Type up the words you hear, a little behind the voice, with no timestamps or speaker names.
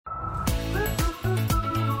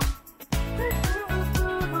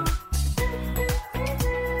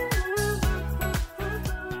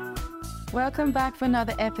Welcome back for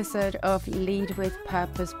another episode of Lead with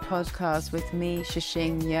Purpose podcast with me,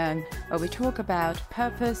 Shixing Young, where we talk about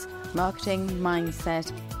purpose, marketing, mindset,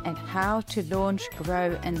 and how to launch,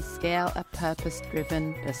 grow, and scale a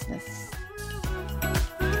purpose-driven business.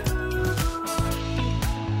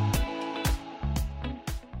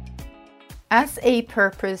 As a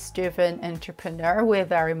purpose-driven entrepreneur, we're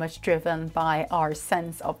very much driven by our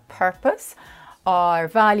sense of purpose, our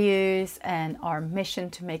values and our mission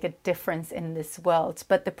to make a difference in this world.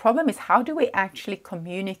 But the problem is, how do we actually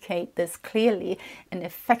communicate this clearly and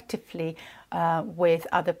effectively with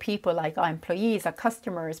other people, like our employees, our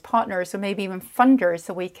customers, partners, or maybe even funders,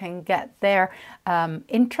 so we can get their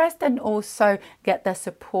interest and also get their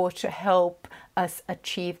support to help us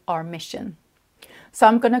achieve our mission. So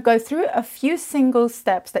I'm going to go through a few single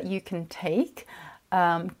steps that you can take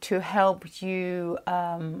to help you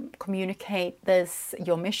communicate this,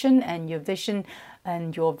 your mission and your vision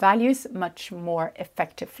and your values much more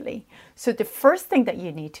effectively. So the first thing that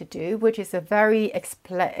you need to do, which is a very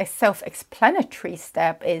self-explanatory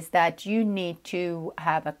step, is that you need to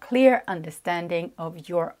have a clear understanding of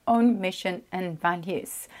your own mission and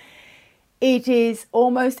values. It is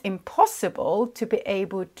almost impossible to be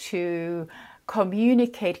able to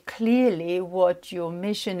communicate clearly what your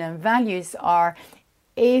mission and values are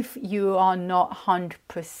if you are not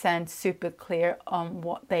 100% super clear on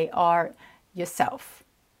what they are yourself.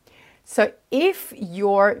 So if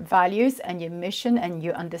your values and your mission and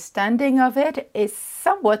your understanding of it is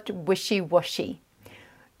somewhat wishy-washy,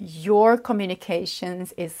 your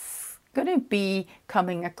communications is going to be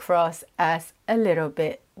coming across as a little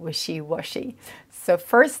bit wishy-washy. So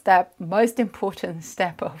first step, most important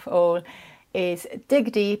step of all, is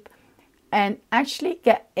dig deep and actually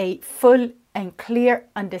get a full and clear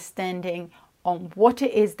understanding on what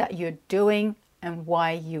it is that you're doing and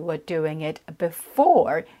why you are doing it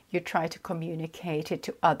before you try to communicate it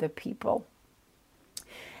to other people.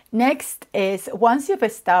 Next is, once you've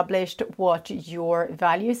established what your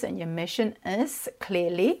values and your mission is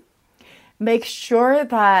clearly, make sure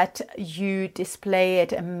that you display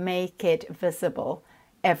it and make it visible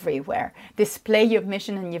everywhere. Display your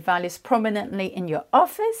mission and your values prominently in your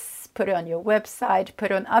office, put it on your website,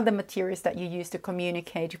 put on other materials that you use to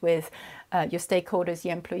communicate with your stakeholders,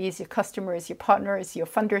 your employees, your customers, your partners, your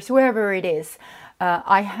funders, whoever it is.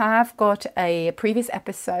 I have got a previous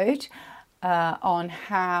episode on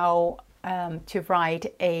how to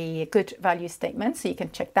write a good value statement, so you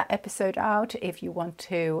can check that episode out if you want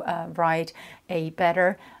to write a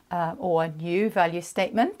better or a new value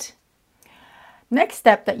statement. Next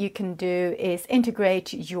step that you can do is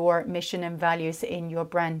integrate your mission and values in your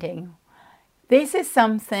branding. This is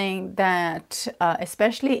something that,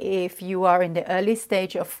 especially if you are in the early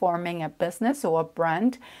stage of forming a business or a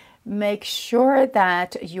brand, make sure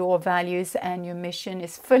that your values and your mission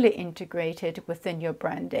is fully integrated within your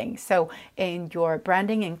branding. So in your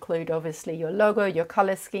branding include obviously your logo, your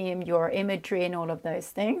color scheme, your imagery, and all of those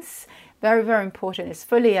things. Very, very important. It's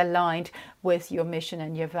fully aligned with your mission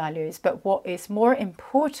and your values. But what is more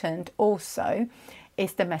important also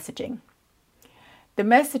is the messaging. The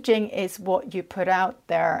messaging is what you put out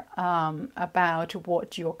there about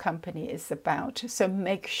what your company is about. So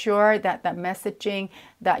make sure that the messaging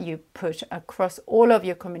that you put across all of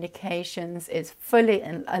your communications is fully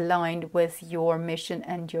aligned with your mission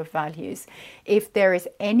and your values. If there is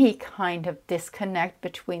any kind of disconnect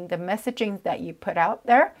between the messaging that you put out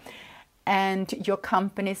there and your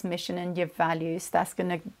company's mission and your values, that's going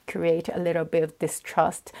to create a little bit of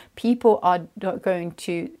distrust. People are going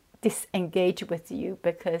to disengage with you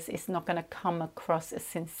because it's not going to come across as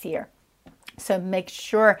sincere. So make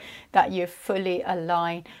sure that you fully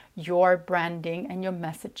align your branding and your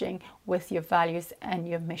messaging with your values and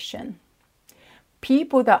your mission.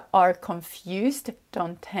 People that are confused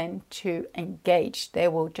don't tend to engage. They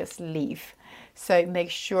will just leave. So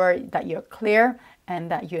make sure that you're clear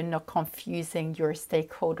and that you're not confusing your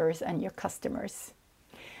stakeholders and your customers.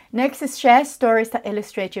 Next is share stories that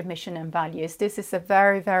illustrate your mission and values. This is a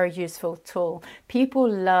very, very useful tool. People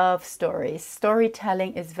love stories.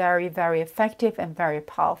 Storytelling is very, very effective and very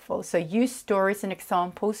powerful. So use stories and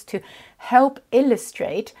examples to help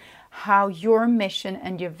illustrate how your mission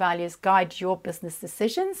and your values guide your business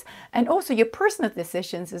decisions and also your personal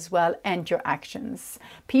decisions as well, and your actions.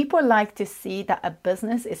 People like to see that a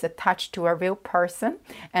business is attached to a real person,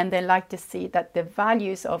 and they like to see that the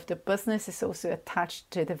values of the business is also attached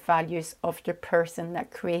to the values of the person that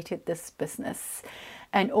created this business.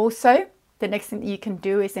 And also, the next thing that you can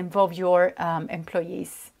do is involve your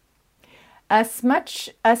employees. As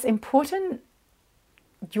important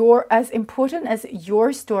as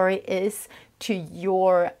your story is to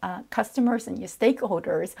your customers and your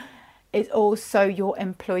stakeholders is also your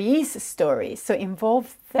employees' stories. So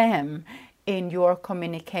involve them in your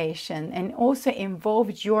communication, and also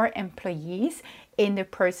involve your employees in the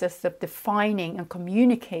process of defining and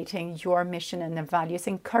communicating your mission and the values.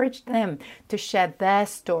 Encourage them to share their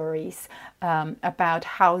stories about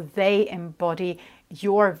how they embody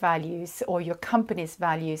your values or your company's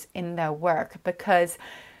values in their work. Because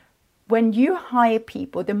when you hire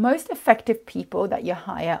people, the most effective people that you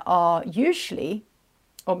hire are usually,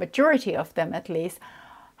 or majority of them at least,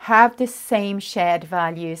 have the same shared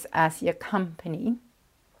values as your company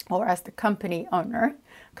or as the company owner.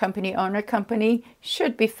 Company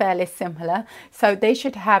should be fairly similar. So they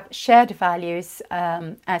should have shared values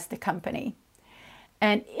as the company.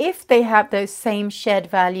 And if they have those same shared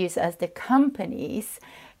values as the companies,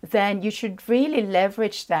 then you should really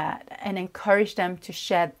leverage that and encourage them to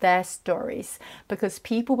share their stories, because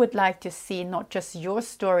people would like to see not just your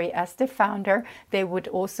story as the founder, they would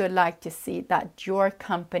also like to see that your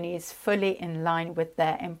company is fully in line with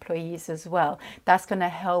their employees as well. That's going to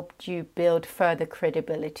help you build further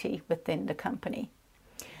credibility within the company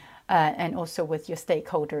and also with your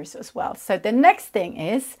stakeholders as well. So the next thing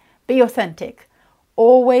is be authentic.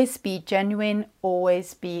 Always be genuine,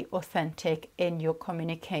 always be authentic in your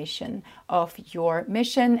communication of your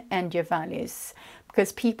mission and your values,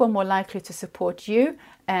 because people are more likely to support you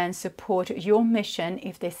and support your mission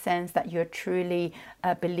if they sense that you're truly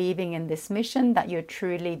believing in this mission, that you're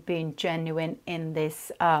truly being genuine in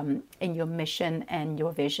this, in your mission and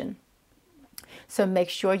your vision. So make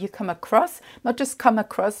sure you come across, not just come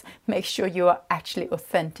across, make sure you are actually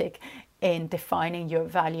authentic in defining your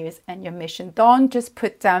values and your mission. Don't just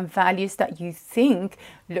put down values that you think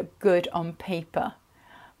look good on paper,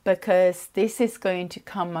 because this is going to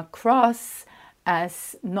come across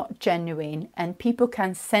as not genuine, and people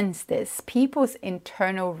can sense this. People's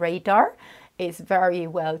internal radar is very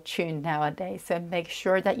well tuned nowadays. So make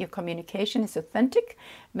sure that your communication is authentic.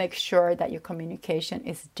 Make sure that your communication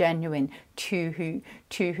is genuine to who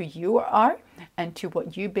you are and to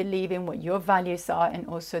what you believe in, what your values are, and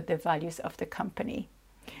also the values of the company.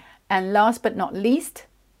 And last but not least,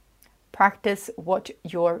 practice what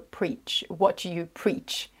you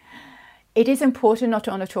preach. It is important not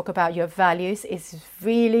to only talk about your values, it's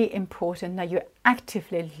really important that you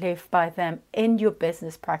actively live by them in your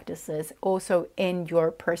business practices, also in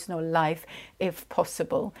your personal life if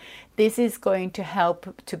possible. This is going to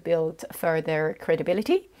help to build further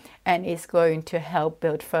credibility, and is going to help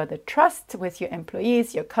build further trust with your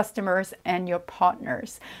employees, your customers, and your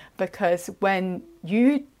partners. Because when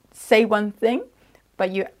you say one thing,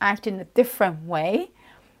 but you act in a different way,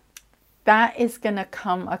 that is going to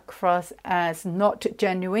come across as not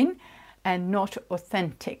genuine and not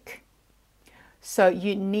authentic. So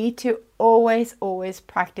you need to always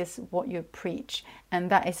practice what you preach.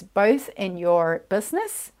 And that is both in your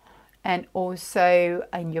business and also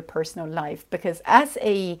in your personal life. Because as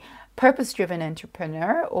a purpose-driven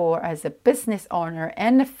entrepreneur or as a business owner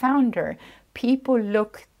and a founder, people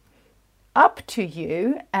look up to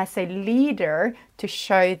you as a leader to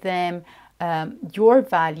show them your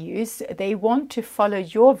values. They want to follow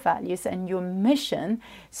your values and your mission.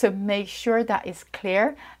 So make sure that is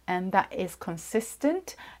clear and that is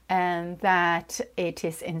consistent and that it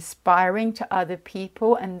is inspiring to other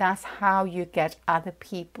people. And that's how you get other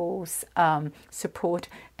people's support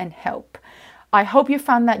and help. I hope you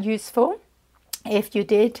found that useful. If you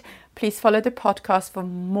did, please follow the podcast for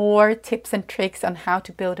more tips and tricks on how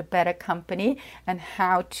to build a better company and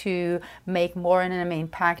how to make more of an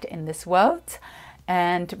impact in this world.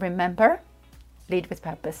 And remember, lead with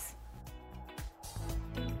purpose.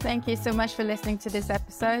 Thank you so much for listening to this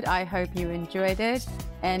episode. I hope you enjoyed it.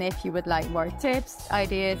 And if you would like more tips,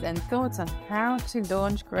 ideas, and thoughts on how to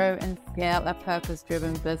launch, grow, and scale a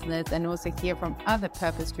purpose-driven business, and also hear from other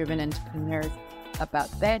purpose-driven entrepreneurs about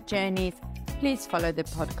their journeys, please follow the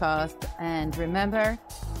podcast, and remember,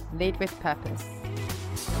 lead with purpose.